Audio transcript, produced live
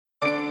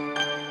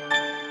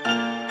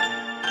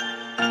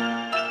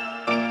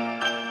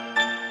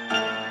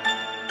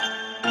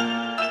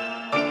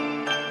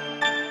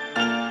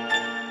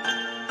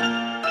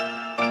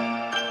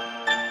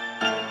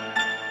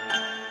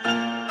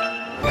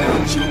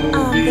on the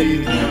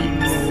beat.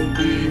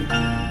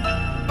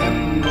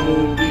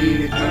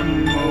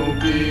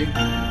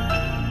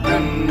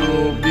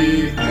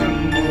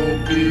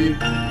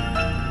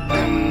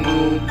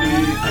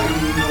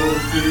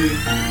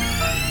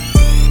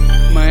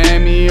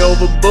 Miami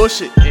over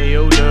bullshit,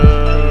 ayo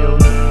love.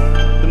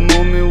 The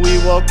moment we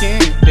walk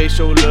in, they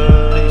show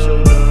love.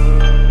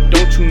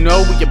 Don't you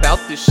know we about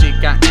this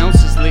shit? Got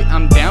ounces lit,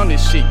 I'm down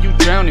this shit. You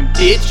drowning,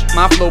 bitch.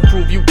 My flow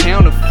prove you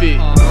counterfeit.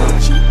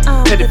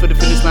 Headed for the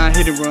finish line,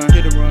 hit and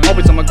run.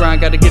 Always on my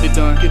grind, gotta get it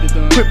done.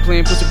 Quit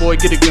playing pussy boy,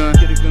 get a gun.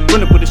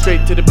 Run up with it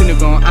straight to the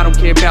Pentagon. I don't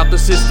care about the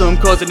system,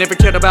 cause I never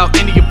cared about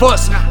any of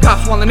us.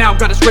 Cops walling out,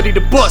 got us ready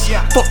to bust.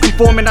 Fuck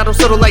conforming, I don't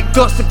settle like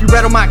dust. If you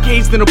rattle my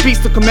cage, then a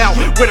beast will come out.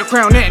 Where the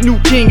crown at, new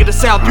king of the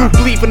south. You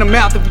bleed in the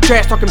mouth if you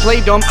trash talk and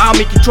play dumb. I'll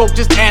make you choke,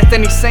 just ask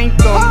Danny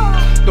Sanctum.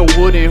 No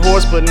wooden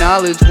horse, but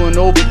knowledge won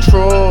over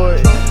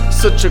Troy.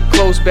 Such a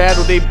close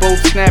battle, they both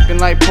snapping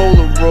like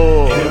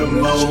Polaroid.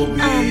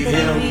 M.O.B,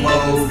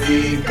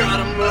 M.O.B, got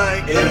 'em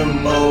like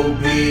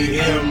M.O.B,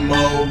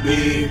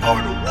 M.O.B,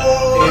 part of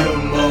war.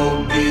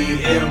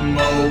 M.O.B,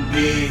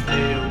 M.O.B,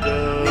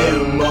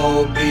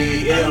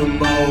 M.O.B,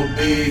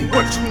 M.O.B,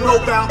 what you know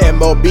about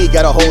M.O.B,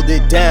 gotta hold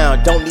it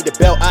down. Don't need a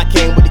belt, I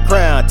came with the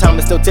crown. Time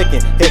is still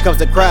ticking, here comes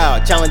the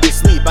crowd. Challenges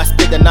sleep, I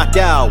spit the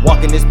knockout.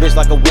 Walking this bitch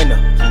like a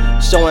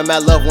winner, showing my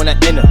love when I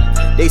enter.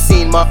 They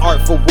seen my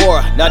art for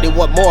war, now they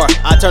want more.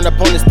 I turn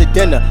opponents to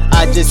dinner,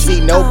 I just see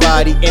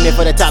nobody in it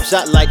for the top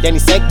shot like Danny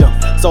Sanctum.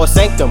 So I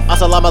sanced him,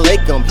 assalamu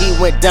alaikum. He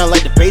went down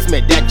like the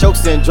basement, that choke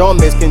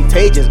syndrome is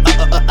contagious.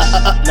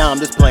 Now I'm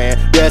just playing,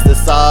 rest the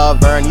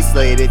sovereign, he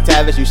slayed it.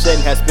 Tavish, you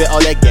shouldn't have spit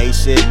all that gay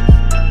shit.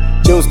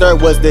 June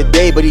 3rd was the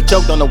day, but he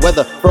choked on the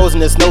weather.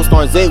 Frozen in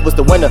snowstorm, Zaid was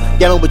the winner.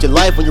 Gambling with your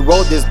life when you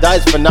roll this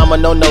dice.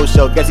 Phenomenal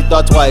no-show, guess he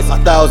thought twice.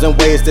 1,000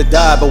 ways to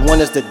die, but one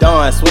is to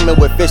dawn. Swimming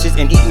with fishes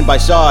and eaten by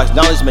sharks.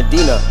 Knowledge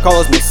Medina,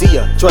 Carlos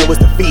Mencia, Troy was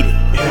defeated.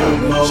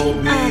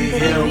 M.O.B,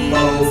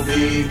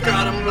 M.O.B,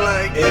 got 'em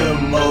like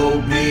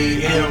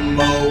M.O.B,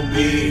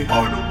 M.O.B,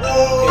 part of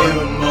war.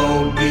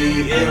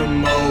 M.O.B,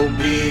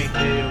 M.O.B,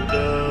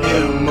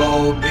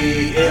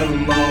 M.O.B,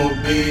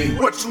 M.O.B,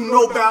 what you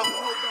know about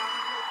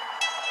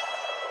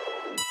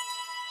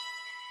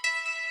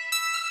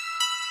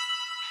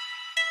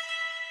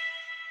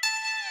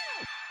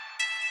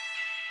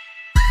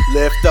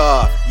Lift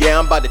off, yeah,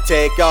 I'm about to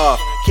take off.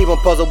 Keep on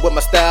puzzled with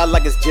my style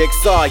like it's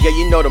jigsaw. Yeah,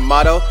 you know the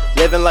motto,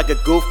 living like a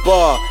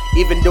goofball.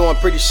 Even though I'm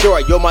pretty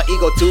short, yo, my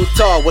ego too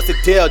tall. What's the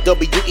deal?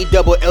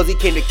 W-E-double-L-Z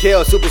came to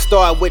kill.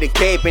 Superstar with a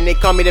cape and they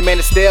call me the man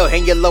of steel.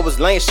 Hang your lowest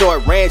lane,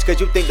 short range, cause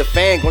you think the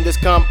fan gon'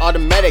 just come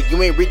automatic.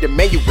 You ain't read the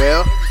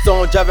manual,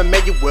 so I'm driving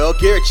manual.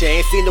 Gear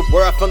change, seen the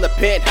world from the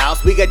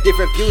penthouse. We got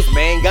different views,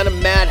 man, got a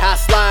mad high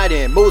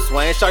sliding. Moose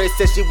swing, shorty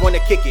said she wanna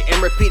kick it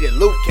and repeat it.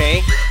 Luke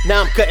Kane,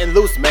 now I'm cutting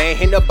loose, man.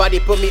 Ain't nobody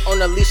put me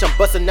on a leash, I'm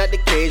busting out the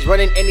cage.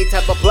 Running any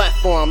type of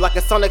platform like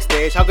a Sonic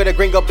stage. How could a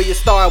gringo be a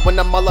star when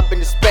I'm all up in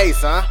the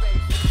space, huh?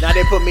 Now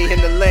they put me in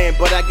the lane,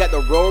 but I got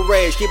the road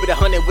rage. Keep it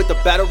 100 with the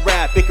battle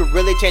rap, it could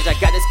really change. I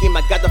got the scheme,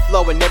 I got the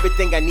flow, and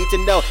everything I need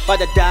to know. About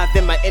to dive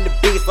in my inner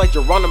beast like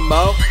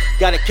Geronimo.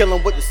 Gotta kill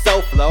him with the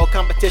soul flow.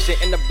 Competition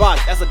in the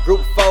box, that's a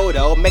group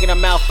photo. Making a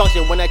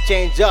malfunction when I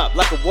change up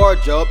like a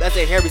wardrobe. That's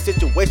a hairy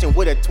situation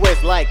with a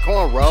twist like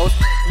cornrows.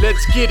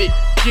 Let's get it,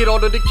 get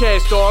all of the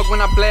cash, dog.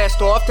 When I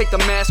blast off, take the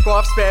mask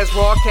off, spaz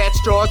raw, catch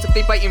straws. If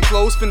they biting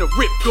flows, finna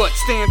rip guts.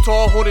 Stand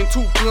tall, holding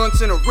 2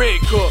 blunts in a red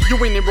cup. You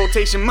ain't in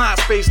rotation, my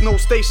space, no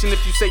station.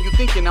 If you say you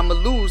thinking I'ma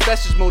lose,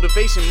 that's just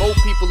motivation. More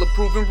people are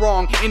proven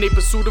wrong in a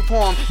pursuit of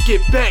harm.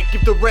 Get back,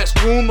 give the rest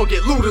room, or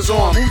get looters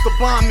on. Who's the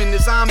bomb in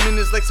this? I'm in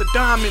this like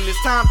Saddam in this.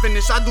 Time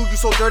finish, I do you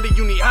so dirty,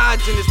 you need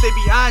hygienists. They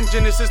be hiding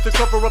Genesis to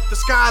cover up the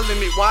sky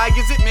limit. Why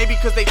is it? Maybe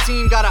cause they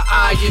team got an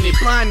eye in it.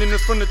 Blinding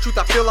us from the truth,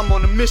 I feel I'm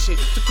on a mission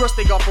to crush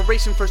their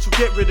operation. First you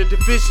get rid of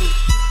division,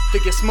 they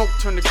get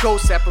smoked, turn to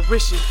ghost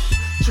apparition.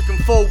 Trick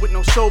and fold with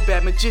no show,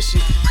 bad magician.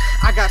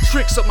 I got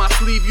tricks up my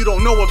sleeve you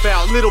don't know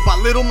about. Little by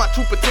little, my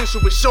true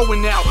potential is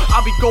showing out.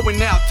 I'll be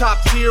going out, top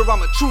tier,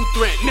 I'm a true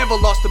threat. Never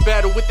lost a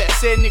battle with that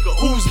said nigga,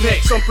 who's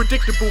next?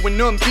 Unpredictable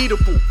and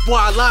unbeatable.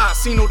 Voila,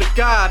 CiNo the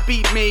God,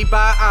 beat made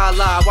by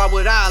Allah. Why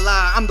would I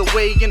lie? I'm the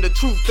way and the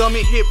truth,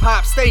 dummy. Hip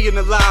hop staying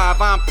alive,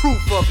 I'm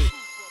proof of it.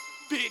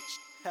 Bitch.